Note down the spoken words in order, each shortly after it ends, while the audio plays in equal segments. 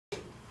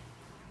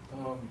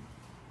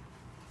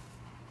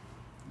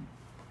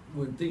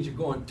when things are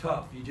going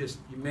tough, you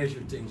measure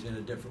things in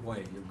a different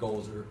way. Your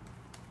goals are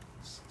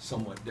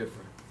somewhat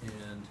different,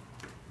 and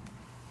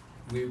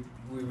we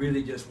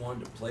really just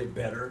wanted to play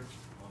better,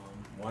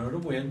 wanted to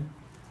win,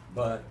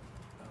 but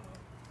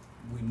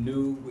we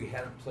knew we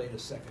hadn't played a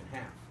second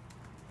half.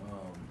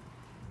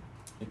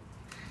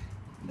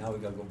 Now we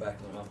got to go back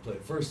and learn how to play the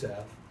first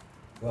half,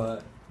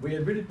 but we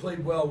had really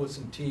played well with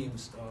some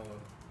teams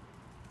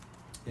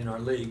in our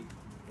league,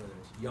 whether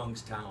it's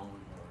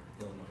Youngstown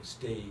or Illinois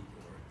State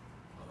or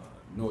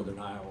Northern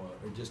Iowa,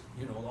 or just,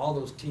 you know, all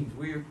those teams.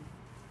 We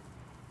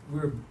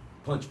were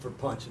punch for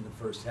punch in the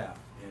first half,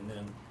 and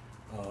then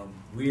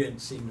we didn't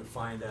seem to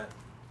find that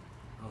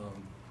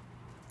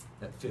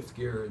fifth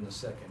gear in the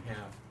second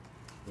half,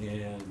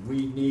 and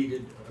we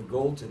needed a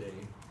goal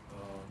today.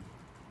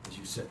 As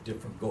you set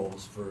different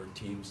goals for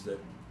teams that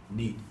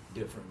need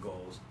different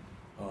goals,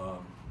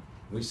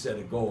 we set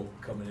a goal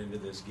coming into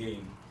this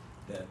game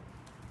that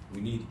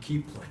we need to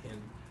keep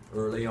playing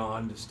early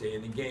on to stay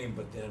in the game,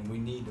 but then we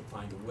need to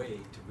find a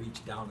way to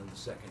reach down in the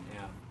second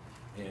half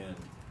and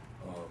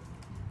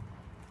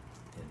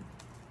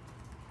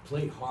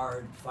play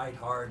hard, fight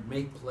hard,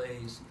 make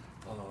plays,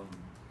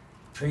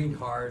 train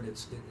hard.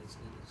 It's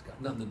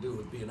got nothing to do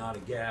with being out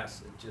of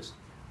gas. It just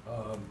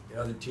the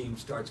other team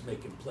starts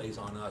making plays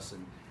on us,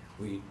 and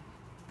we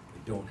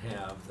don't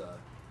have the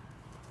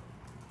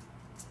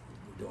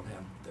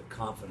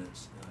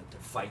confidence to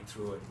fight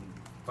through it and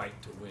fight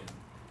to win.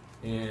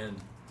 And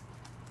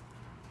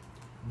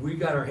we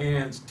got our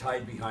hands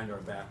tied behind our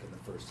back in the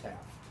first half.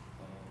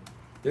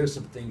 There's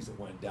some things that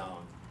went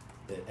down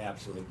that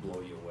absolutely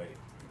blow you away.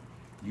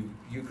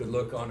 You could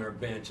look on our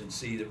bench and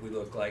see that we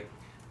look like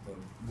a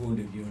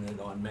wounded unit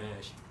on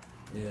MASH,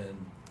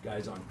 and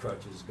guys on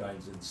crutches,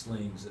 guys in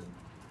slings, and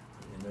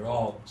they're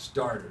all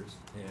starters.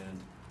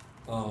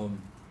 And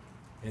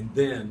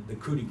then the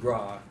coup de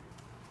grace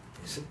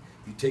is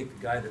you take the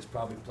guy that's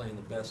probably playing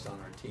the best on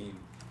our team,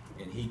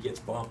 and he gets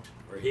bumped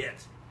or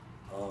hit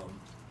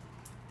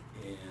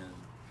and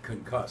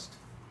concussed,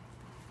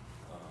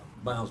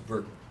 Miles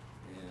Berger.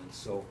 And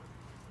so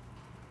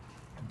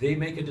they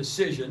make a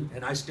decision,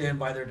 and I stand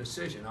by their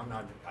decision. I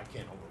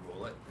can't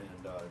overrule it, and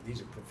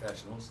these are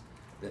professionals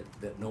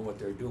that know what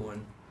they're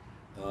doing.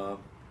 But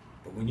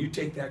when you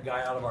take that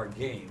guy out of our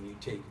game, you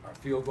take our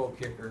field goal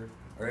kicker,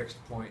 our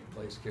extra point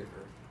place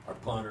kicker, our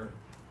punter,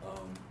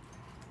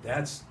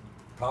 that's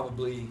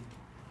probably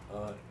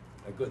a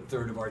good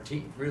third of our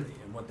team, really.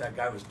 And what that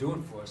guy was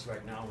doing for us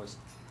right now was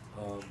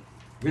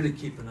really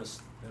keeping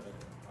us,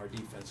 our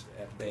defense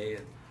at bay.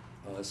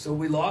 And so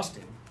we lost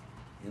him.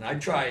 And I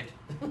tried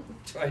to.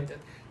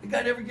 The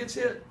guy never gets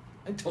hit.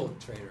 I told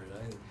the trainer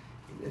that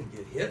he didn't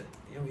get hit.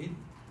 You know, he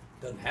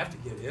doesn't have to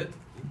get hit.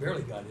 He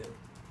barely got hit.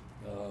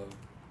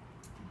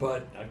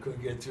 But I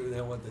couldn't get through.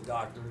 Then went to the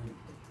doctor.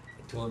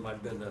 I told him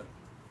I'd been to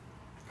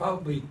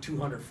probably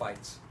 200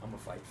 fights. I'm a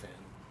fight fan,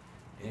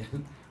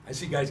 and I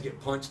see guys get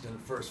punched in the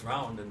first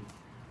round, and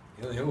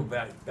you know, he'll go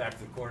back to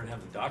the corner and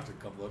have the doctor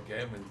come look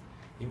at him, and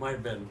he might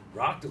have been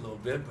rocked a little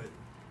bit, but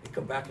they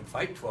come back and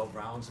fight 12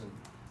 rounds, and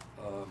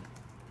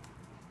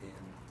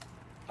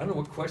I don't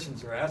know what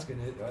questions they're asking.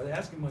 Are they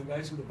asking my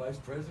guys who the vice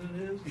president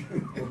is?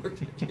 Or,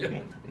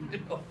 you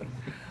know,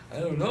 I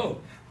don't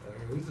know.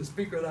 Who's the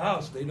Speaker of the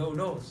House? They don't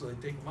know, so they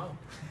take him out.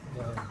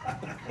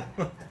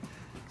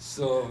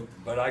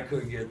 But I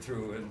couldn't get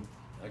through, and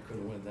I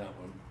couldn't win that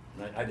one.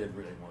 And I didn't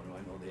really want to.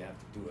 I know they have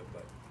to do it,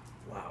 but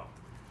wow.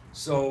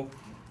 So,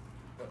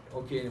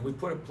 okay, and we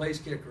put a place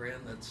kicker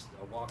in that's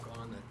a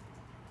walk-on that,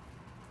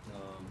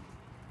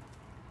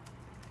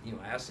 you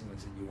know, asked him, I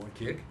said, "You want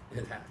to kick?"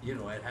 At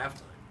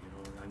halftime.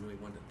 And I knew he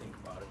wanted to think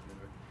about it,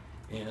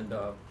 and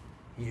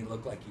he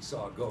looked like he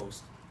saw a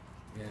ghost,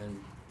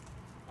 and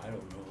I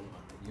don't know,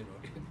 you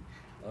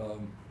know.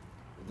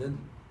 Then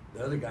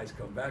the other guys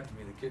come back to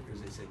me, the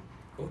kickers. They say,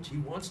 "Coach, he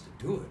wants to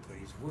do it, but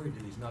he's worried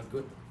that he's not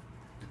good enough."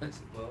 I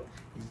said, "Well,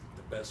 he's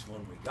the best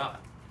one we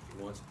got. If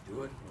he wants to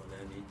do it, well,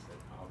 then he said,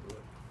 I'll do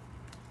it."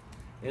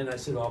 And I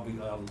said, "I'll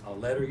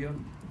letter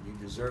you. You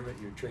deserve it.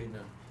 You're trading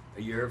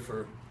a year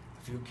for a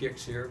few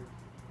kicks here,"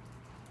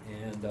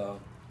 and.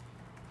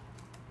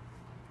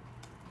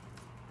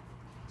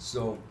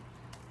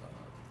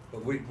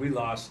 But we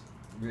lost,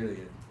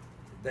 really,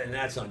 and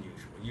that's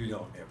unusual. You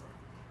don't ever.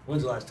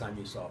 When's the last time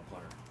you saw a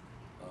punter,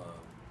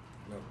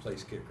 a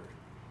place kicker,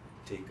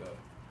 take a?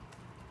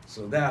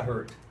 So that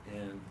hurt,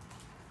 and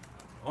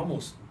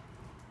almost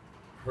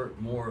hurt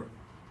more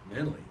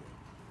mentally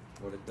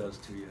than what it does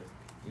to you.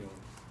 You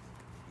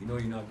know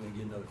you're not going to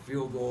get another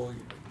field goal.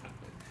 You're not going to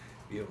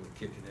be able to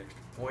kick an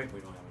extra point. We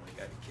don't have another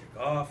guy to kick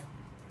off.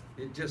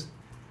 It just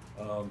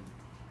so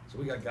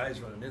we got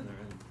guys running in there,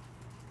 and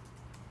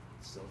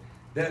so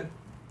that.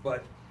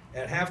 But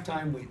at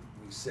halftime we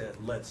said,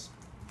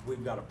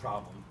 we've got a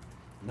problem.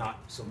 Not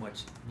so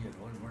much, and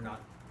we're not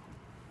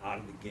out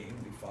of the game.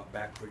 We fought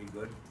back pretty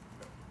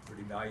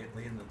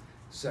valiantly in the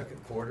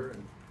second quarter,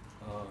 and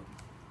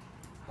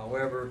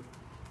however,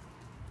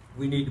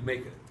 we need to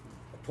make a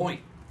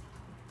point.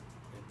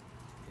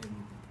 And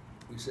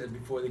we said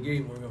before the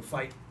game we're going to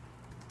fight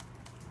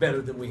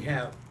better than we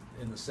have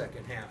in the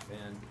second half,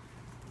 and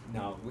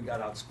now we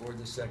got outscored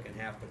the second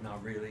half, but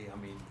not really. I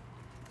mean,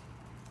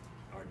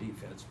 our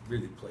defense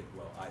really played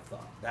well, I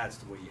thought. That's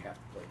the way you have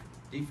to play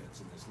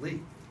defense in this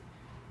league.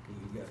 You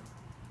got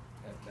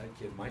that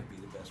kid might be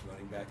the best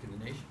running back in the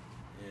nation,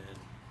 and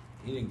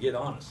he didn't get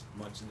on us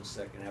much in the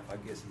second half. I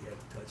guess he had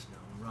a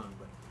touchdown run,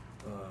 but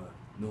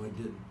no, he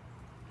didn't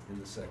in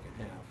the second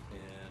half.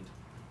 And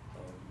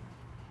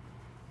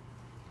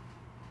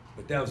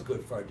but that was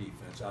good for our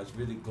defense. I was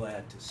really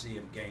glad to see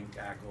him gang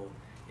tackle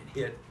and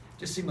hit.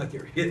 Just seemed like they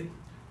were hitting,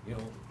 you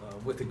know,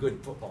 with a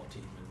good football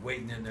team and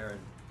waiting in there and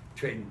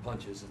trading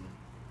punches and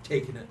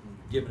taking it and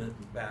giving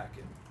it back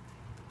and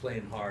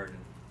playing hard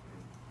and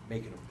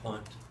making a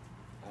punt.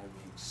 I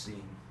mean,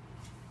 seeing,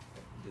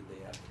 did they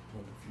have to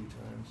punt a few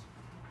times?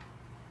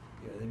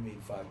 Yeah, they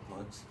made 5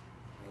 punts.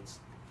 Let's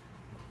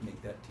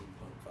make that team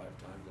punt 5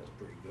 times. That's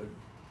pretty good.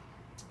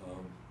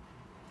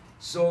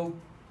 So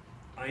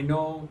I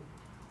know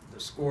the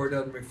score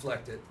doesn't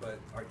reflect it, but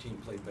our team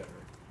played better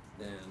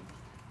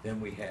than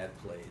we had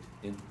played.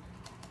 And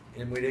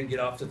we didn't get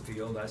off the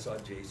field. I saw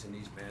Jason,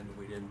 he's mad that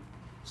we didn't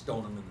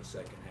stone them in the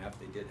second half.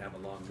 They did have a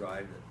long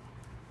drive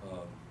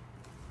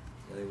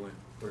that they went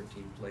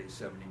 13 plays,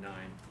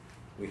 79.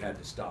 We had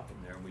to stop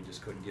them there, and we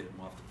just couldn't get them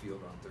off the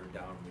field on third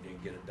down. We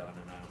didn't get it done,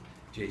 and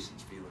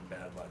Jason's feeling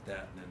bad about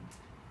that. And then,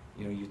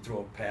 you know, you throw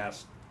a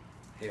pass,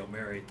 Hail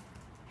Mary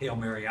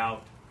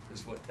out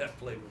is what that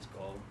play was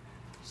called.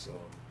 So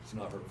it's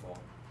not her fault.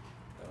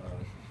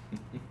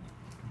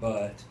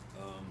 But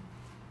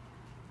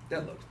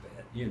that looks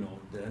bad. You know,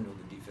 I know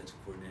the defensive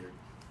coordinator.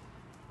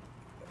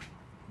 But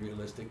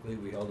realistically,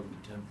 we held them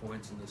to 10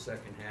 points in the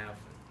second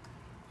half.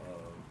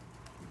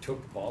 We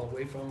took the ball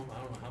away from them. I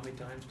don't know how many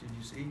times did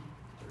you see?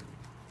 30.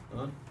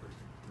 Huh?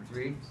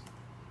 3?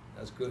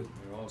 That's good.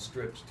 They're all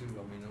strips too.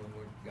 I mean, there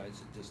were guys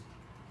that just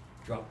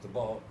dropped the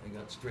ball. They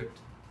got stripped.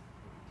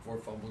 4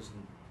 fumbles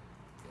and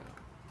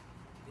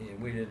yeah.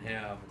 And we didn't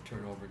have a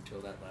turnover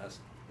until that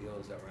last deal.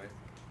 Is that right?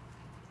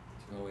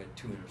 No, we had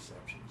 2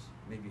 interceptions.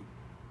 Maybe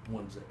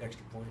one's an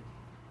extra point.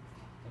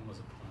 One was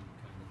a punt,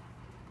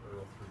 kind of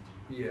Earl for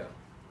deep. Yeah.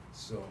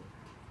 So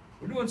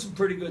we're doing some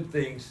pretty good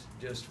things.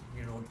 Just,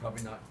 you know,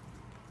 probably not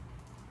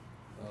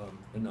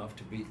enough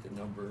to beat the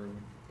number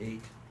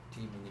 8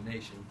 team in the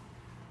nation.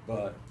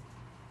 But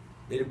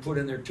they didn't put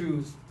in their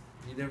 2s.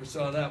 You never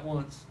saw that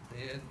once.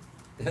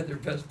 They had their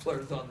best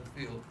players on the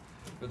field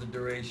for the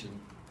duration.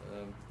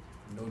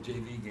 No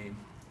JV game.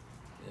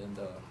 And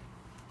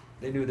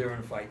they knew they were in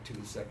a fight too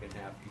the second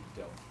half, you could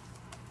tell.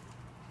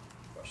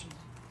 Questions?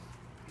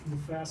 The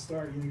fast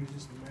start, you think it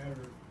was just a matter of,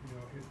 you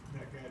know,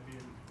 that guy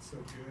being so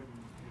good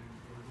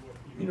or what,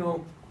 You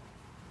know,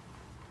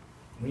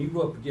 when you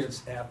go up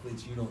against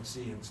athletes you don't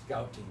see in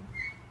scouting,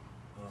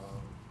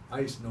 I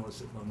used to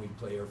notice it when we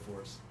play Air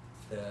Force,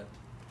 that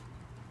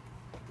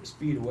the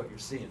speed of what you're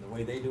seeing, the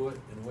way they do it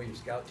and the way your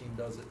scout team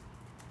does it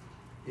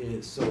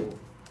is so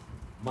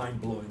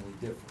mind-blowingly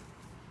different.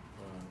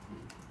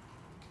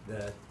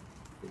 That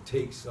it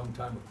takes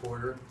sometime a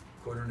quarter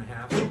and a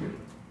half of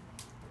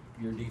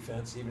your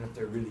defense, even if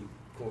they're really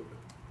quote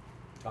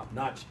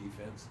top-notch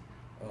defense,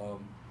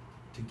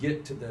 to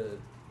get to the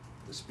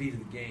speed of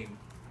the game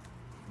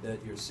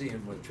that you're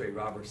seeing with Trey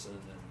Robertson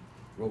and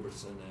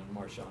Robertson and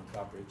Marshawn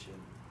Coppridge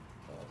and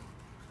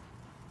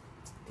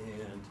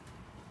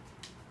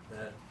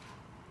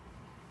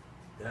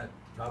that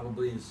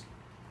probably is,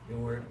 you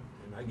know,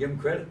 and I give them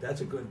credit.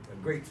 That's a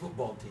great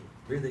football team.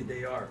 Really,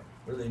 they are.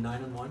 What are they,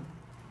 9-1?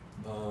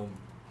 And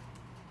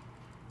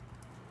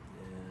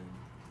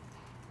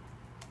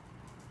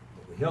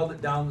we held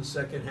it down the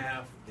second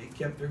half. They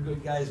kept their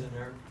good guys in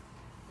there,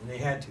 and they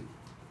had to.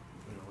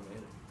 You know, they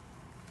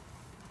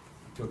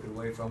took it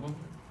away from them.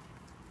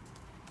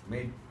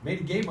 And made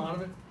a game out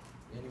of it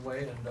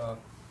anyway, and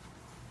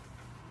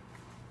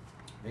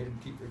made them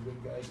keep their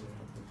good guys in.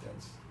 I think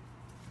that's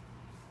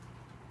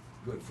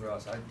good for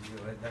us. You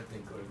know, that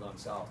thing could have gone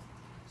south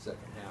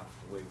second half,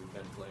 the way we've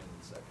been playing in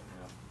the second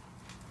half.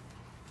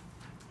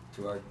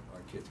 To our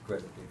kids'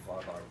 credit, they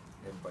fought hard.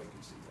 Everybody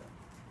can see that.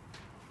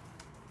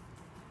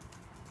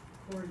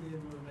 Corey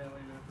gave them a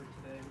valiant effort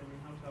today. I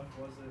mean, how tough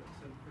was it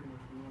to pretty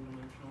much be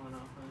one-dimensional on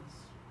offense?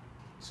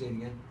 Say it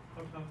again.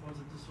 How tough was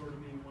it to sort of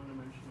be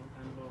one-dimensional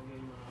kind of all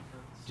game on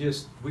offense?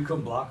 Just, we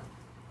couldn't block them.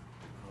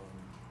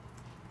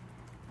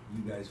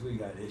 You guys, we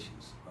got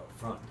issues up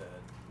front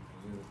that,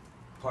 you know,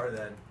 part of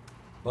that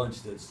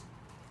bunch that's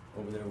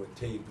over there with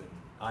tape and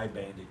eye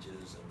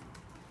bandages and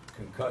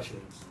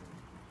concussions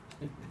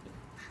and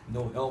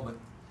no helmet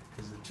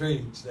because the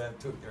training staff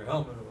took their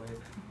helmet away.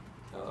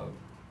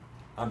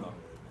 I'm not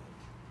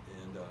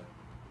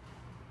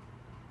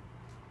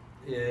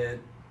really mad. And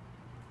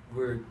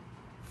we're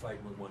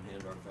fighting with one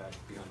hand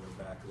behind our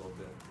back a little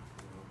bit.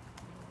 You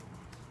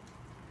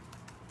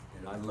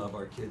know? And I love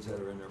our kids that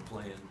are in there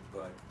playing,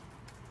 but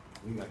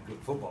we got good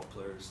football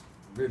players,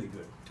 really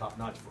good,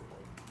 top-notch football,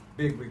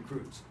 big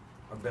recruits.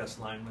 Our best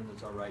lineman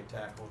is our right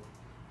tackle.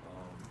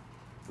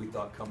 we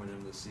thought coming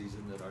into the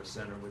season that our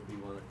center would be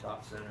one of the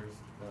top centers.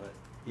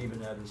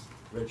 Even at his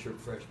redshirt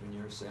freshman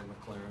year, Sam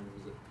McLaren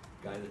was a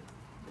guy that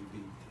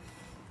maybe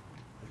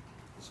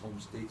his home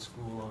state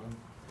school on him.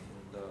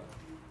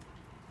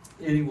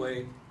 And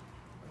anyway,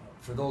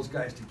 for those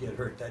guys to get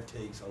hurt, that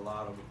takes a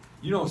lot of.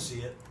 You don't see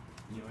it.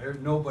 You know,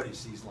 nobody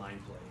sees line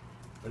play,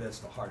 but that's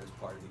the hardest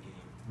part of the game.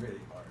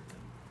 Really hard. And,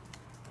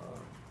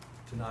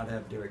 to not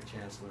have Derek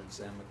Chancellor and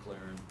Sam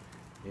McLaren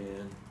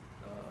and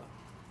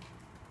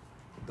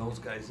those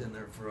guys in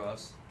there for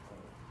us. And,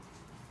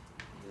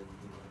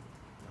 you know,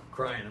 I'm not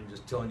crying. I'm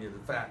just telling you the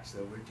facts.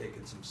 That we're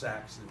taking some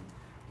sacks, and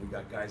we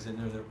got guys in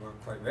there that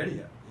weren't quite ready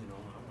yet. You know,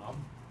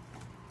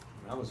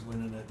 when I was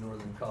winning at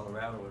Northern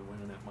Colorado and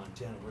winning at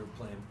Montana, we were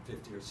playing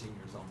 50-year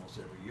seniors almost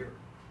every year.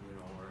 You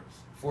know, or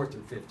 4th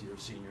or 5th-year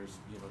seniors.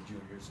 You know,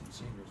 juniors and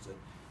seniors. That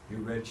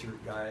your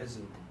redshirt guys,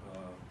 and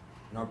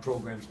our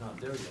program's not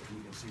there yet.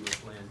 You can see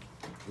we're playing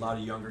a lot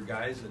of younger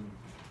guys, and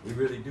we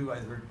really do. I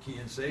heard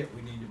Kean say it.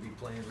 We need to be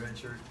playing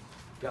redshirt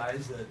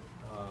guys that,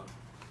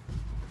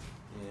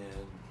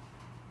 and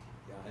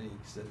yeah, I think he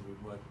said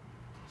what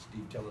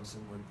Steve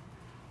Tellison would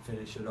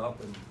finish it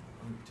up. And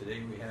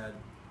today we had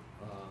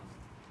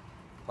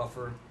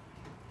Puffer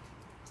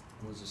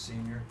was a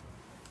senior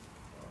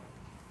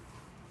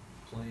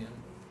playing.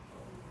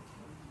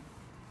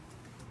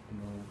 You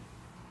know,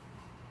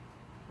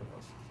 what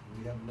else?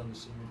 We have another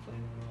senior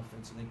playing on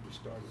offense. I think we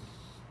started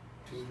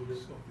 2 with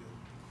it.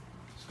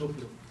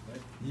 Schofield,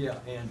 right? Yeah,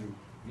 Andrew.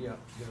 Yeah,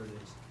 there it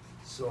is.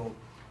 So,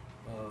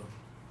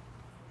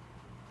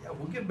 yeah,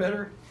 we'll get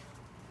better.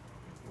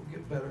 We'll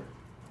get better.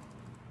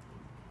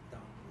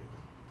 Down, you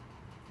know,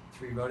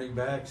 3 running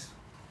backs.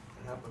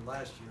 That happened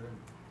last year. And,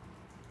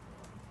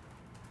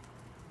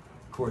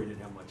 Corey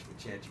didn't have much of a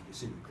chance. You can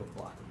see we couldn't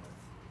block him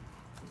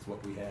with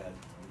what we had.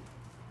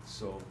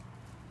 So.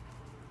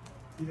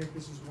 Do you think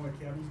this is one of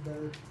Kevin's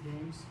better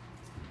games?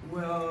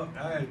 Well,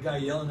 I had a guy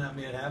yelling at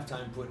me at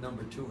halftime, put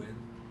number 2 in. You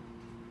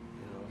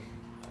know,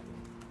 I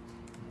don't,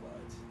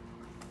 what?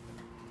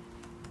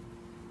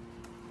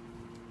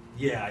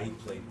 Yeah, he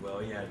played well.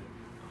 He had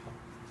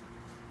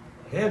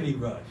a heavy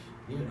rush,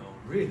 you know,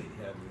 really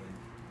heavy.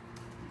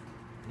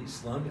 He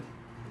slung it.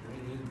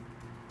 He didn't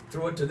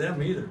throw it to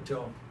them either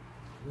till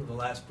the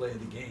last play of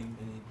the game.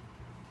 And he,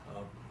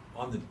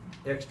 on the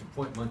extra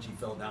point, Munchie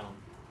fell down.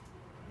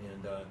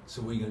 And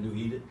so what are you going to do,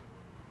 eat it?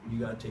 You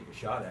got to take a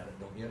shot at it,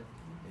 don't you?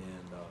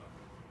 And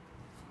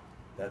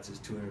that's his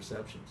 2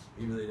 interceptions.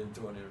 He really didn't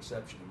throw an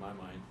interception in my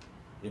mind.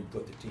 He didn't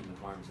put the team in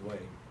harm's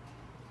way.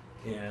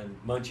 And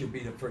Munchie would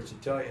be the first to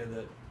tell you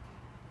that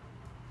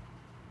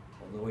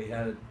although he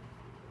had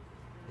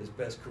his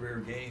best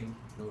career game,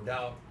 no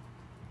doubt,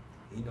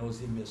 he knows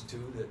he missed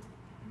 2 that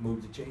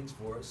moved the chains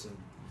for us and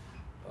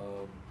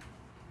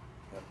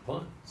got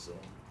punt. So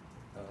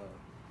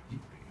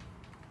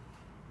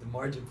the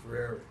margin for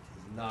error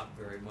is not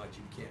very much.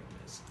 You can't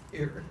miss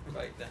here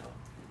right now.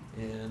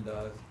 And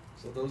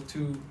so those 2,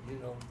 you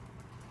know,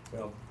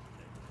 well,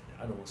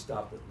 I don't want to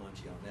stop with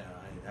Munchie on that.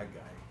 That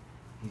guy,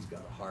 he's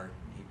got a heart,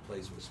 and he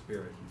plays with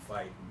spirit and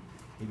fight, and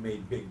he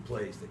made big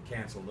plays that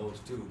cancel those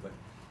 2. But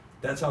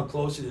that's how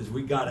close it is.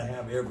 We got to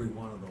have every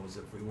one of those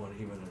if we want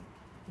even a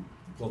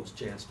close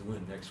chance to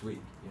win next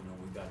week. You know,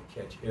 we got to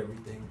catch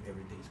everything.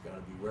 Everything's got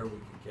to be where we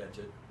can catch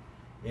it,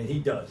 and he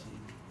does.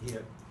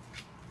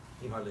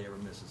 He hardly ever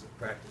misses a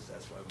practice.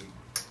 That's why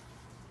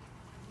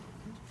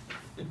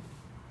we.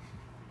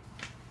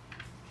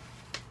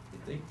 You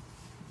think?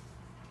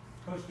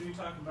 Coach, can you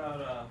talk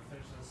about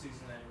finishing the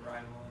season at your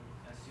rival in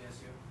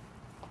SDSU?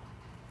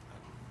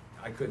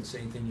 I couldn't say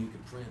anything you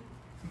could print.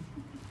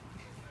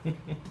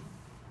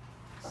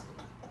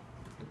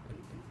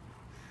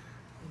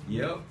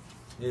 Yep,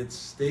 it's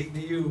state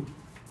and U,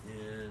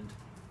 and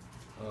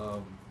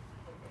if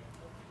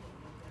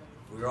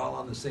we were all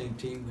on the same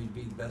team, we'd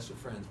be the best of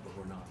friends, but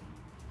we're not.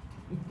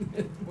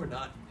 We're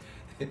not.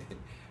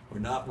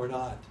 We're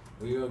not.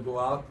 We gotta go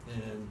out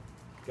and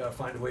gotta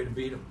find a way to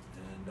beat them,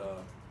 and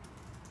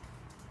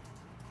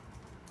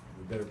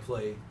we better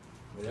play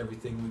with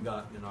everything we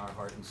got in our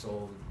heart and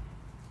soul and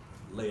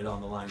lay it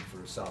on the line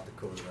for South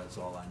Dakota. That's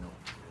all I know.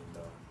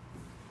 And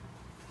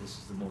this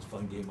is the most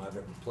fun game I've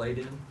ever played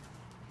in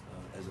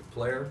as a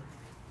player.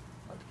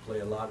 I got to play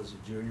a lot as a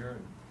junior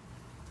and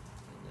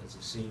as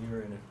a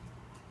senior, and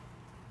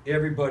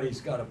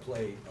everybody's got to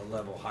play a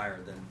level higher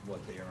than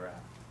what they are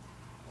at.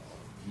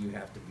 You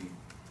have to be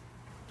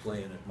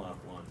playing at Mach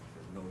 1,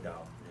 there's no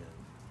doubt. And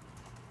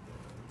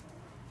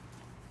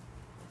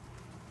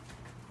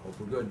I hope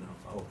we're good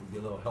enough. I hope we get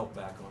a little help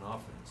back on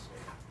offense.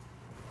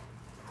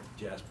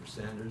 Jasper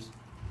Sanders,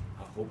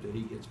 I hope that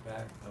he gets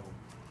back. I hope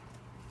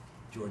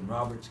Jordan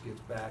Roberts gets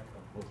back. I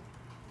hope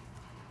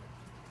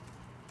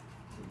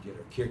we get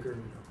our kicker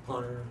and our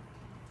punter.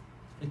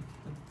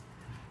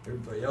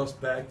 Everybody else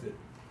back that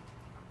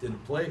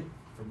didn't play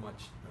for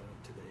much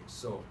today.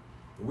 So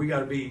we got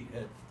to be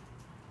at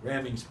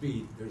ramming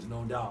speed, there's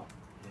no doubt.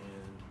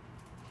 And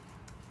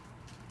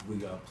we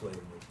got to play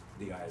with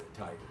the eye of the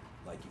tiger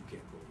like you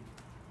can't believe.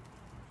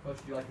 Coach,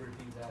 would you like to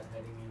repeat that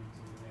heading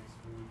into next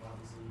week,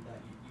 obviously, that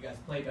you guys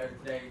played better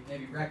today.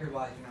 Maybe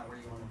record-wise, you're not where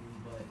you want to be,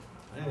 but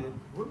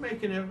We're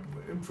making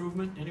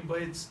improvement.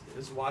 Anybody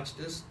that's watched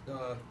this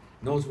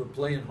knows we're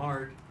playing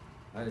hard.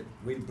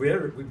 We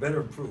better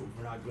improve.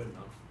 We're not good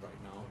enough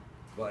right now,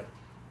 but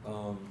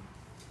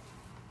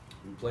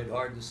we played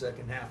hard the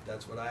second half.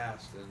 That's what I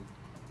asked, and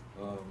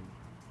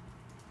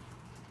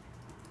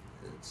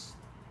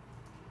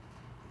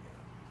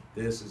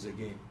this is a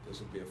game. This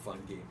will be a fun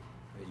game.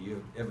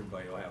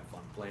 Everybody will have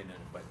fun playing in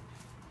it, but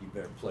you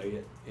better play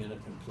it in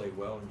it and play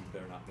well, and you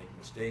better not make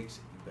mistakes.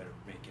 And you better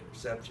make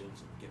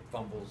interceptions and get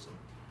fumbles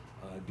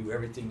and do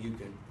everything you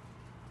can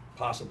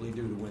possibly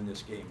do to win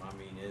this game. I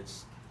mean,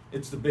 it's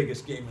the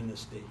biggest game in the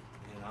state,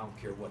 and I don't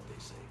care what they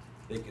say.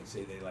 They can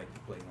say they like to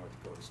play North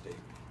Dakota State.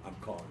 I'm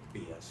calling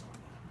BS on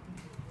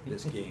that.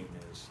 This game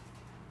is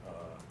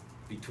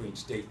between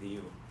State and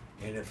U,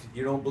 and if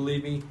you don't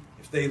believe me,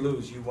 if they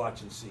lose, you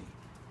watch and see.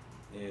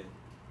 And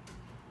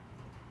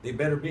they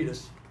better beat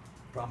us.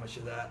 Promise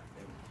you that.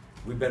 And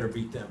we better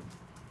beat them.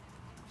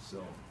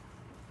 So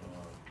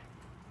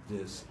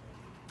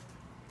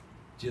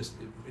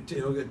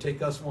it'll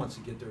take us once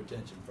to get their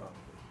attention, probably,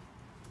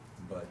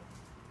 but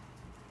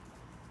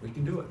we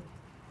can do it.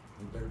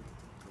 We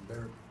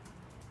better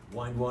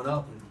wind one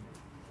up and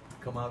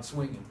come out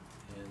swinging,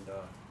 and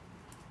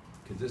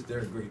because they're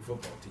a great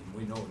football team.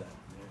 We know that.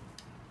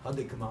 How'd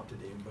they come out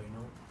today? Anybody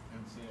know?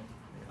 Haven't seen it.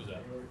 Was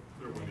that?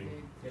 They're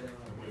winning. Yeah, They're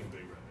winning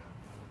big right now.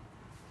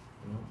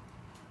 You know,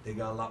 they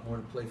got a lot more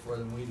to play for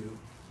than we do.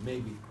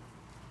 Maybe.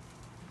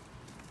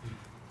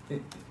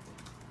 Is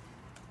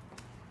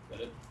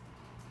that it?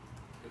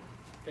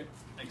 Okay,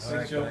 thanks. All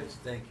right, Joe. guys.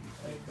 Thank you.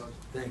 Thanks, Coach.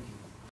 Thank you.